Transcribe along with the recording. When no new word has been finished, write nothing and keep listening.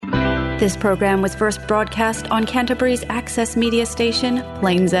This program was first broadcast on Canterbury's access media station,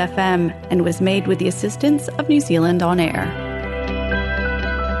 Plains FM, and was made with the assistance of New Zealand On Air.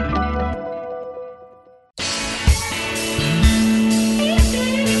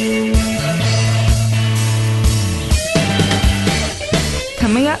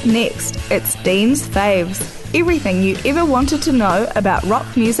 Coming up next, it's Dean's Faves. Everything you ever wanted to know about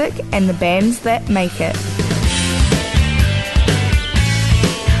rock music and the bands that make it.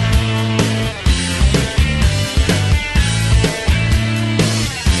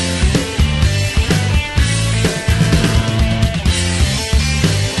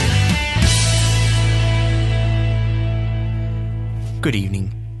 Good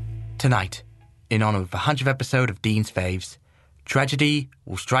evening. Tonight, in honour of the 100th episode of Dean's Faves, tragedy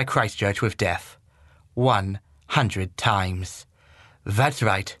will strike Christchurch with death 100 times. That's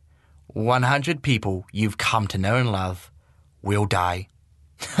right, 100 people you've come to know and love will die.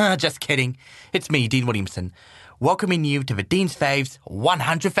 Just kidding. It's me, Dean Williamson, welcoming you to the Dean's Faves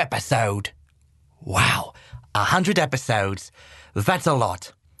 100th episode. Wow, 100 episodes. That's a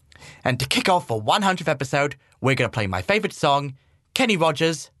lot. And to kick off the 100th episode, we're going to play my favourite song, Kenny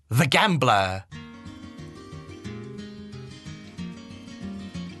Rogers, The Gambler.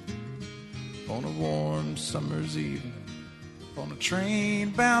 On a warm summer's evening, on a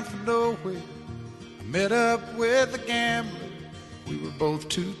train bound for nowhere, I met up with a gambler. We were both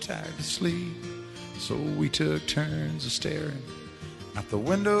too tired to sleep, so we took turns of staring out the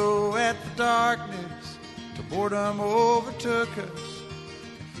window at the darkness till boredom overtook us,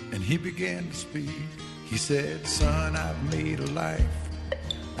 and he began to speak. He said, "Son, I've made a life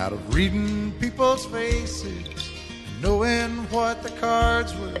out of reading people's faces and knowing what the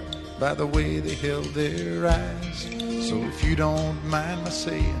cards were by the way they held their eyes. So if you don't mind my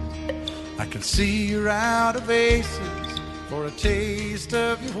saying, I can see you're out of aces. For a taste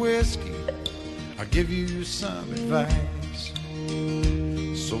of your whiskey, I'll give you some advice."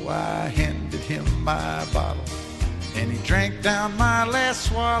 So I handed him my bottle, and he drank down my last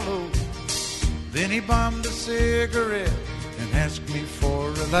swallow. Then he bummed a cigarette and asked me for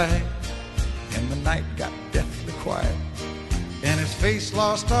a light. And the night got deathly quiet, and his face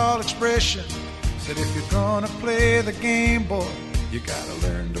lost all expression. Said, "If you're gonna play the game, boy, you gotta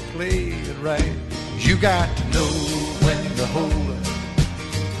learn to play it right. You got to know when to hold up,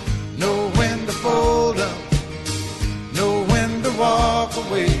 know when to fold up, know when to walk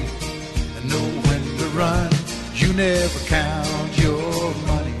away, and know when to run. You never count your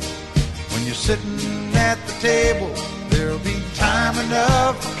money when you're sitting at the table. There'll be time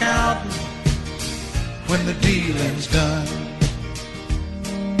enough for counting when the dealing's done."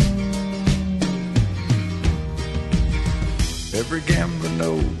 Every gambler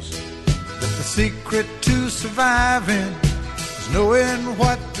knows that the secret to surviving is knowing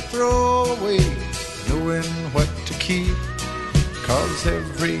what to throw away, knowing what to keep. 'Cause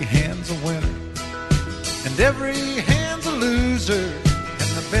every hand's a winner and every hand's a loser, and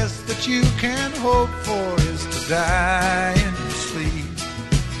the best that you can hope for is to die in your sleep.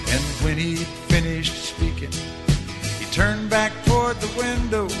 And when he finished speaking, he turned back toward the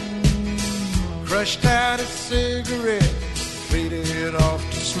window, crushed out his cigarette, faded off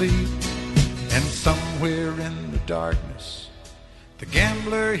to sleep. And somewhere in the darkness, the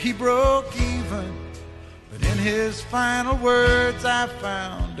gambler, he broke even. But in his final words, I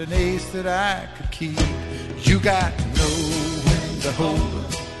found an ace that I could keep. You got to know when to hold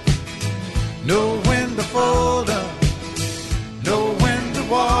up, know when to fold up, know when to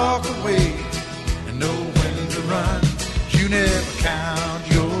walk away, and know when to run. You never count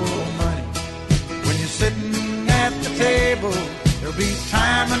your money when you're sitting at the table. There'll be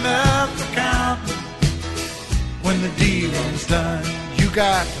time enough for counting when the dealing's done. You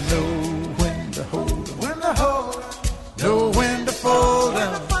got to know when to hold up, when to hold up, know when to fold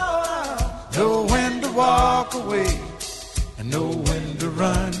up, know when to walk away, and know when to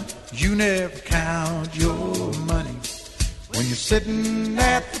run. You never count your money when you're sitting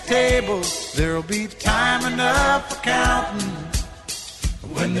at the table. There'll be time enough for counting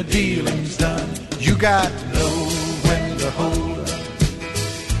when the dealing's done. You got to know when to hold up,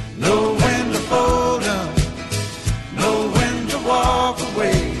 know when to fold up, know when to walk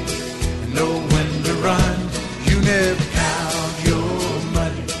away, and know when to run. You never count your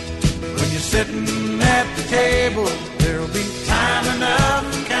money when you're sitting at the table. There'll be time enough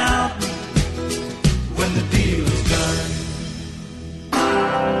for counting when the deal is done.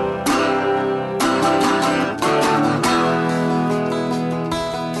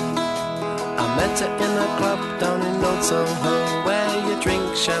 I met her in a club down in Old Soho, where you drink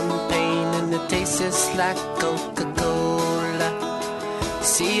champagne and it tastes like Coca-Cola.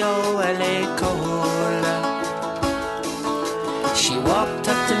 C-O-L-A, cola. She walked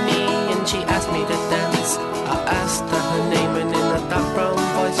up to me and she asked me to dance. I asked her her name and in a dark brown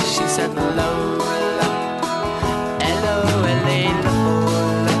voice she said Lola. L-O-L-A,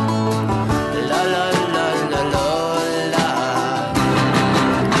 Lola. La la la la Lola.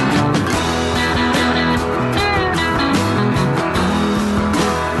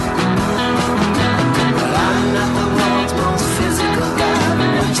 Well, I'm not the world's most physical guy, but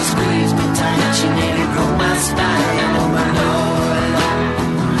when she squeezed me tight, she nearly broke my spine. Oh my Lola,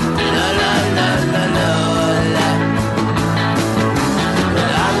 la la la la Lola.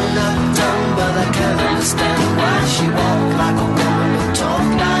 Well, I'm not dumb, but I can't understand why she walked like a woman but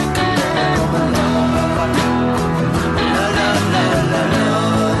talked like a man. Oh my Lola, la la la la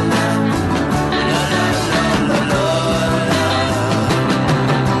Lola, la la la la Lola.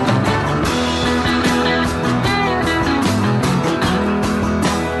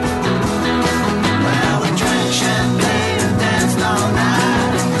 Well, we drank champagne and danced all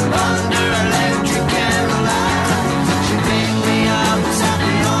night under electric candlelight. She picked me up and sat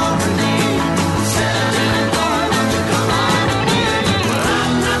me on her knee, said, "Boy, won't you come on with me?" Well,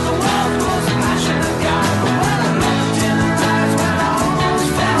 I'm not the world's most passionate guy, but when I looked in her eyes, well, I almost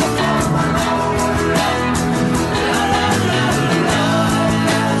fell for my Lola. La la la la Lola,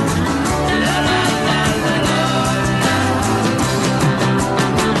 la la la la Lola.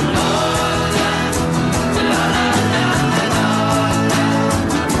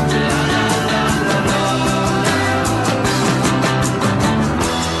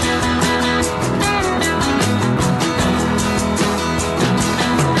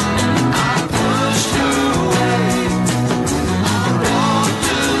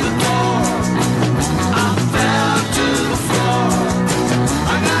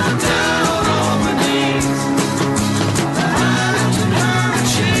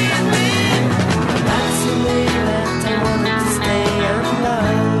 That's the way that I wanted to stay, and I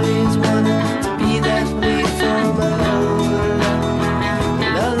always wanted to be that way for my Lola.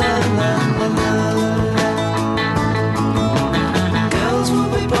 La la la la Lola. Girls will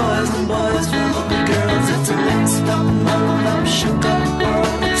be boys and boys will be girls. It's a mixed up, muddled up, shook up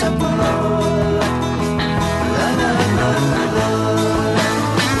world. It's a Lola. La la la la Lola.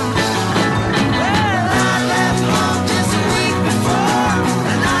 Well, I left home just a week before,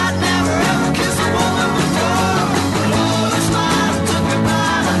 and I'd never ever kissed a woman before. But Lola smiled, took me by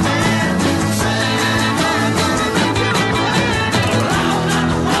the hand, said, "I'm gonna make you a man." Well, I'm not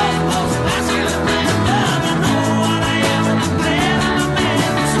the world's most masculine man, but I know what I am, and I'm glad I'm a man.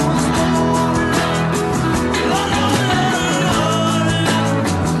 So it's Lola, Lola, Lola,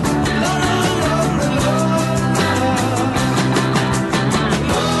 Lola, Lola, Lola.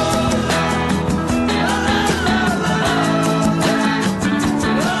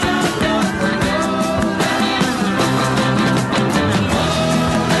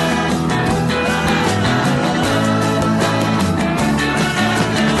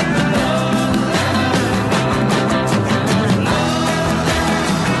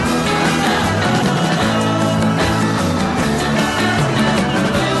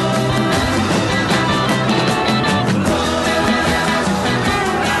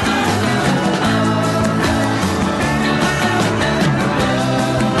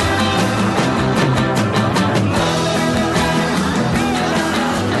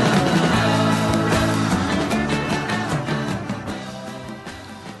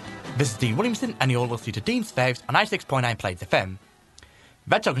 This is Dean Williamson, and you're listening to Dean's Faves on 96.9 Plains FM.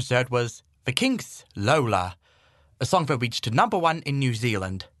 That song concert was The Kinks' Lola, a song that reached #1 in New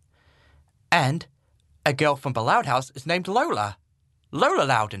Zealand. And a girl from the Loud House is named Lola. Lola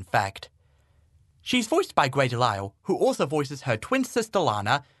Loud, in fact. She's voiced by Grey Delisle, who also voices her twin sister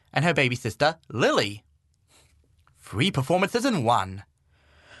Lana and her baby sister Lily. 3 performances in 1.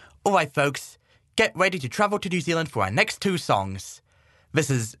 Alright folks, get ready to travel to New Zealand for our next 2 songs. This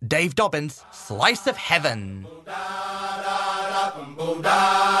is Dave Dobbins' Slice of Heaven.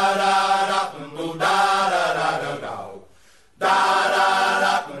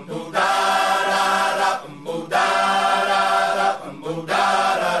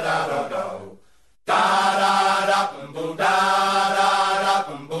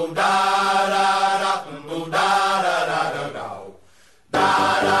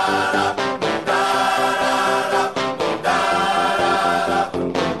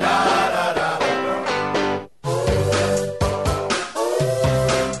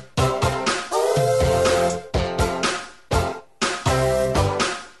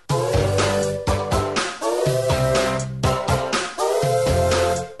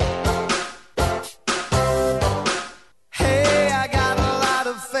 Hey, I got a lot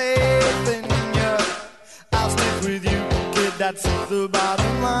faith in you. I'll stick with you, kid, that's the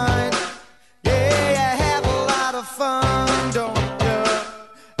bottom line. Yeah, you have a lot of fun, don't you?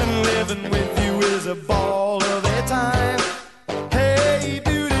 And living with you is a ball of a time. Hey,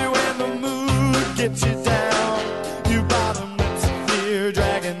 beauty, when the mood gets you down, you bottomless fear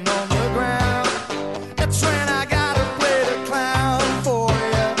dragging on the ground. That's when I gotta play the clown for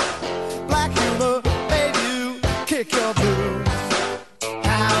you. Black humor made you kick your blues.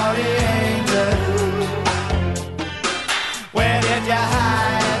 Howdy, angel, where did you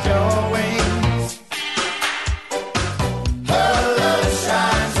hide your wings? Her love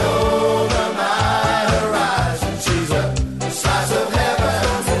shines over my horizon. She's a slice of heaven.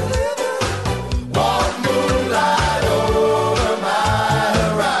 Warm moonlight over my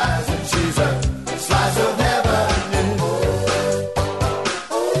horizon. She's a slice of heaven.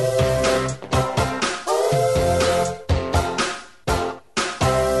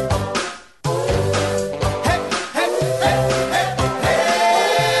 Hey, hey, hey, hey, heaven.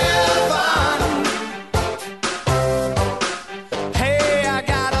 Hey, I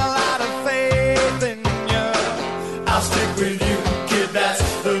got a lot of faith in you. I'll stick with you, kid, that's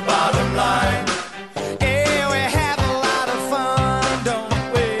the bottom line. Yeah, we have a lot of fun, don't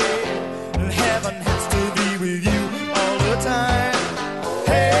we? And heaven has to be with you all the time.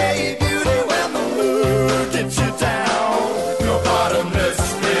 Hey, beauty, when the mood gets you down, your bottomless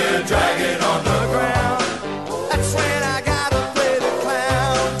fear dragging on the ground. That's when I gotta play the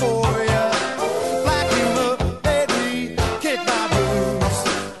clown for you. Black humor made me kick my blues.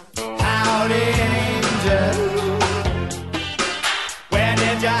 Howdy, angel, where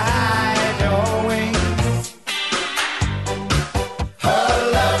did you hide your wings? Her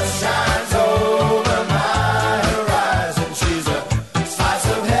love shines over my horizon. She's a slice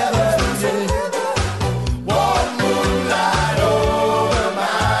of heaven. Warm moonlight over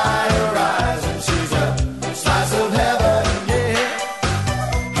my horizon. She's a slice of heaven. Yeah.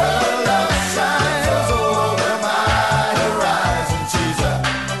 Her love shines over my horizon. She's a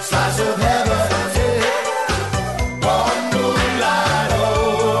slice of heaven. Yeah. Warm moonlight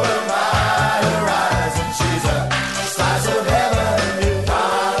over my horizon. She's a slice of heaven. Yeah.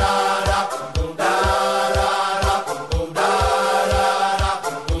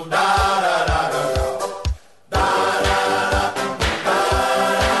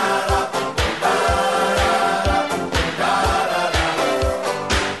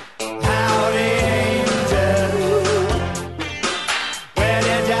 Howdy, angel, where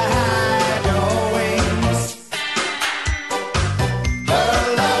did you hide your wings? Her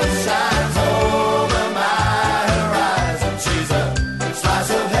love shines over my horizon. She's a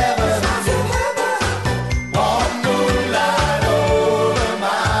slice of heaven. Warm moonlight over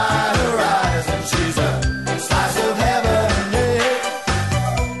my horizon. She's a slice of heaven. Yeah.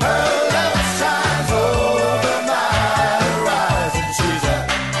 Her love shines over my horizon. She's a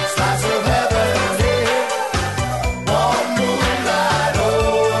slice of heaven. Yeah. Warm moonlight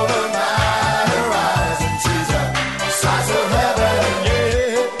over my horizon. She's a slice of heaven.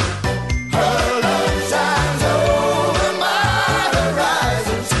 Yeah. Her love shines over my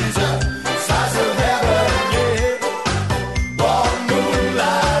horizon. She's a slice of heaven. Yeah. Warm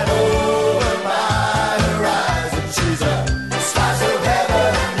moonlight over my horizon. She's a slice of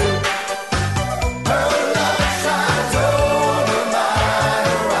heaven. Her love shines over my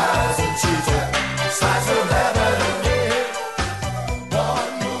horizon. She's a slice of heaven. Yeah. Warm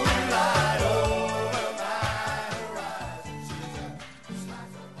moonlight over my horizon. She's a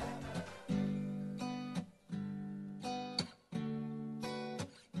slice of heaven.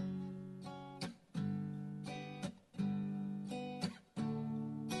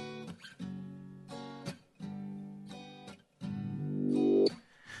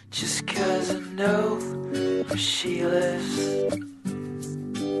 Just 'cause I know where she lives,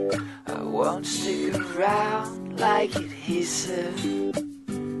 I won't stick around like adhesive.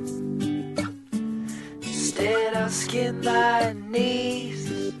 Instead I'll skin my knees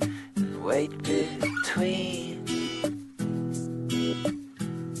and wait between.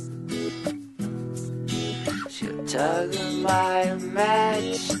 She'll tug on my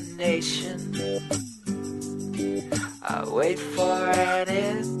imagination. I'll wait for an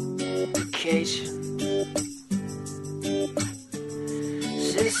indication.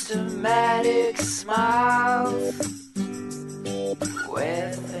 Systematic smiles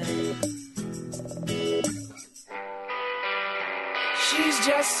within. She's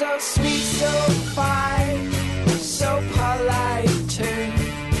just so sweet, so fine, so polite too.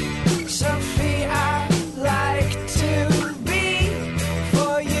 Sophie, I like to be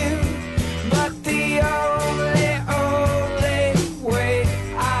for you, but the only way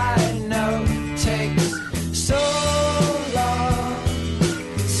I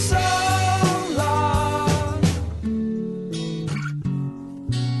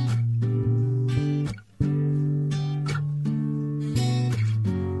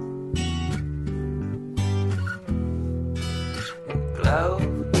low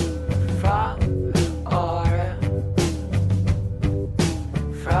from aura.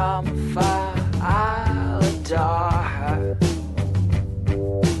 From far I'll adore her.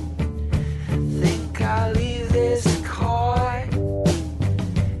 Think I'll leave this cord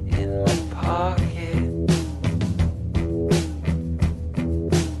in my pocket.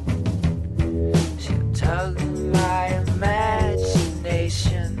 She'll tug my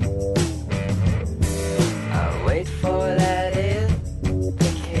imagination. I'll wait for that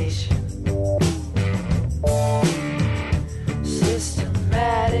implication.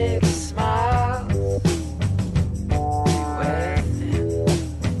 Systematic smiles, beware thin.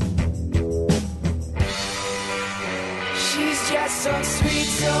 She's just so sweet,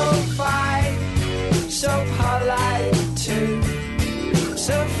 so fine, so polite too.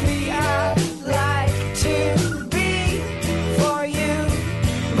 Sophie, I'd like to be for you,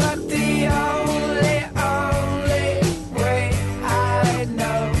 but the only way I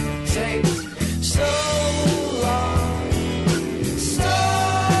know takes so long, so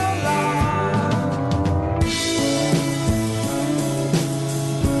long.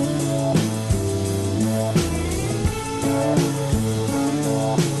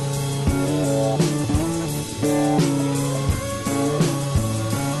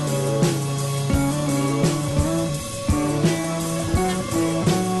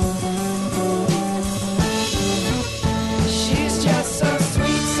 She's just so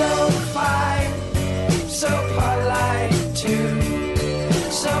sweet, so fine, so polite too.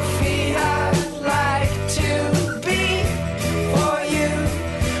 Sophie, I'd like to be for you,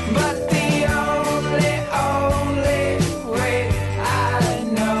 but the only way I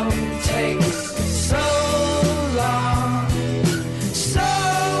know takes so long, so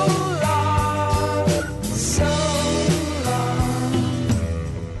long, so long.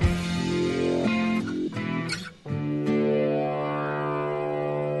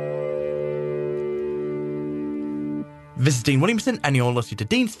 This is Dean Williamson, and you're listening to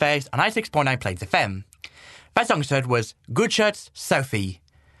Dean's Faves on 96.9 Plains FM. That song I heard was Good Shirts, Sophie.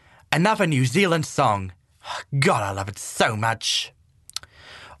 Another New Zealand song. God, I love it so much.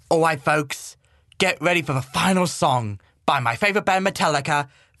 Alright, folks, get ready for the final song by my favourite band, Metallica.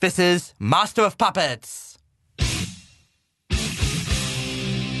 This is Master of Puppets.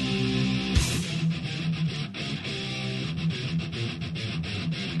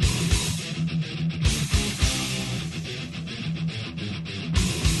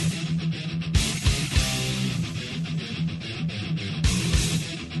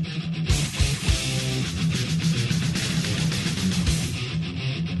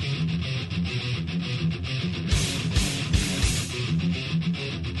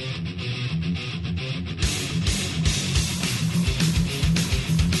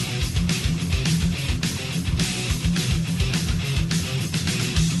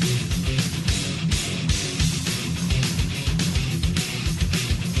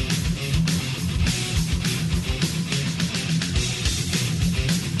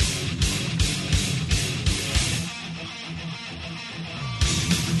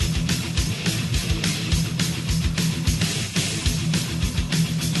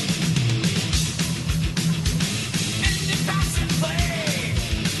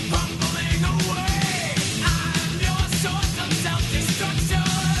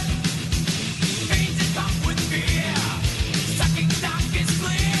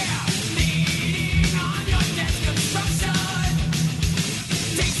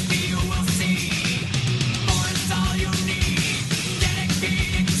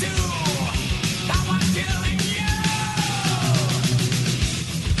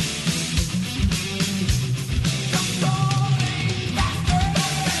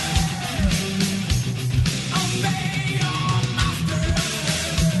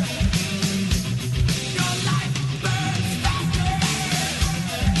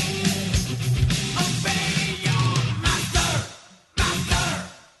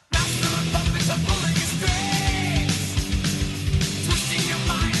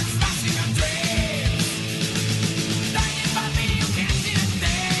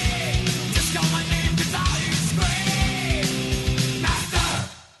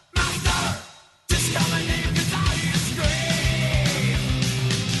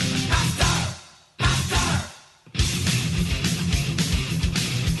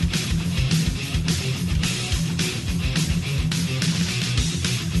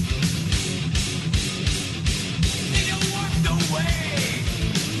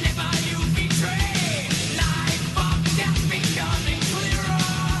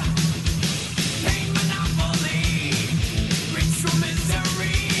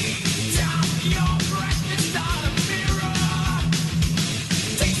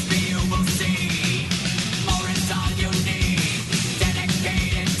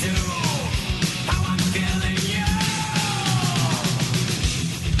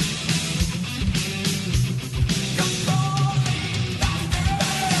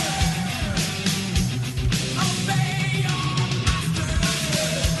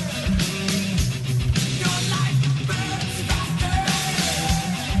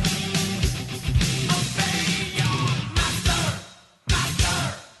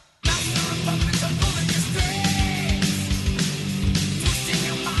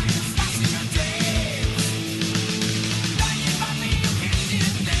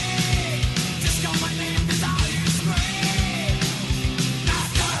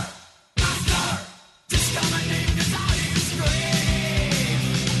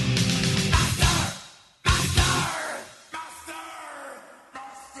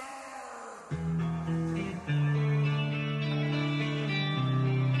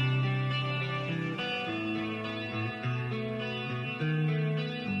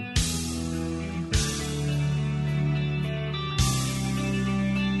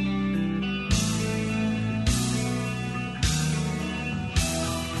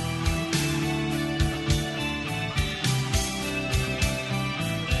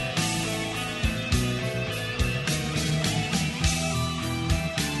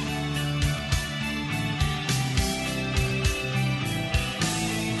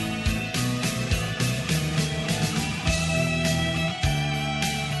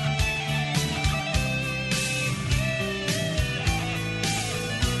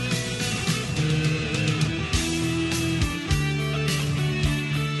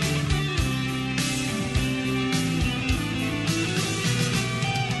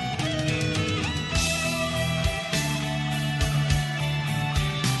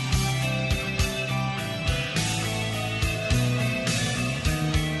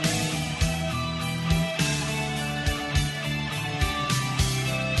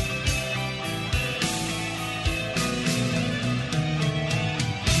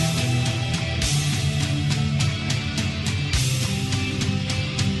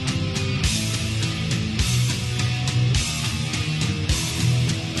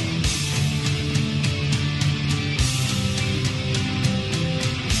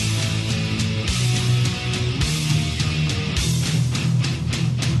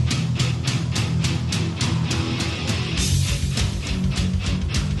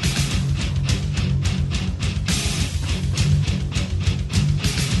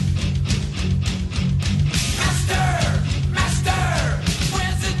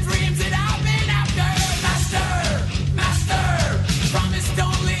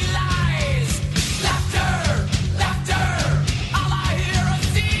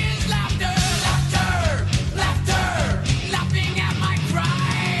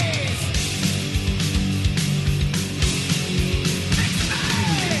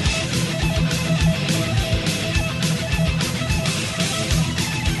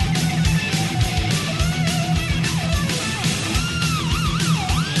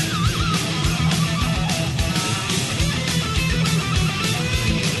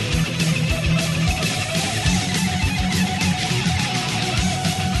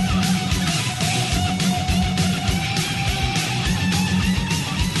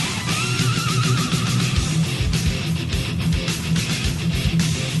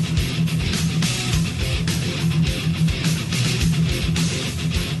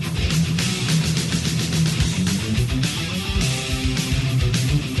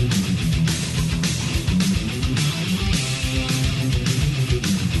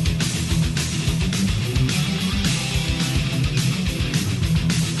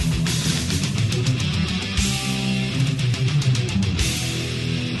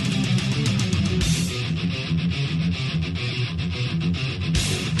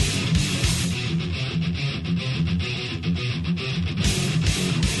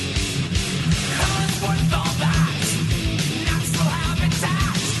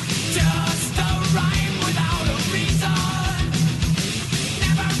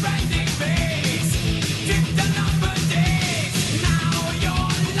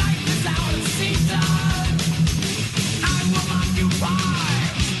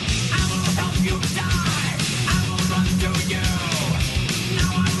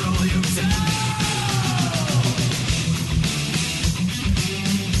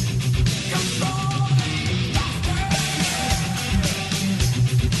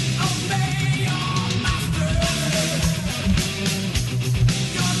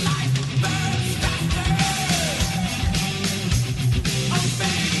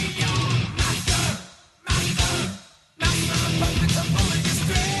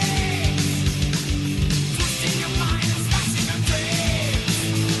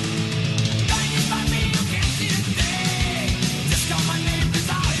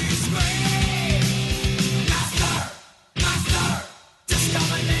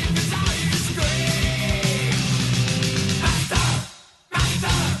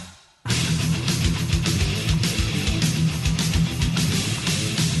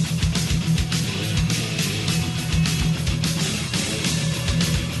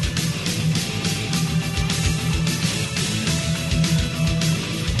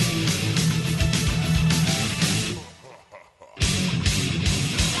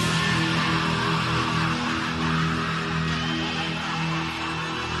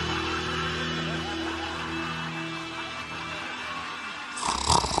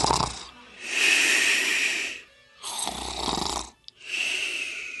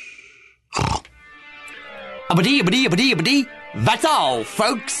 Abadee, abadee, abadee, abadee. That's all,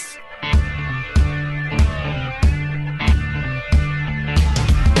 folks.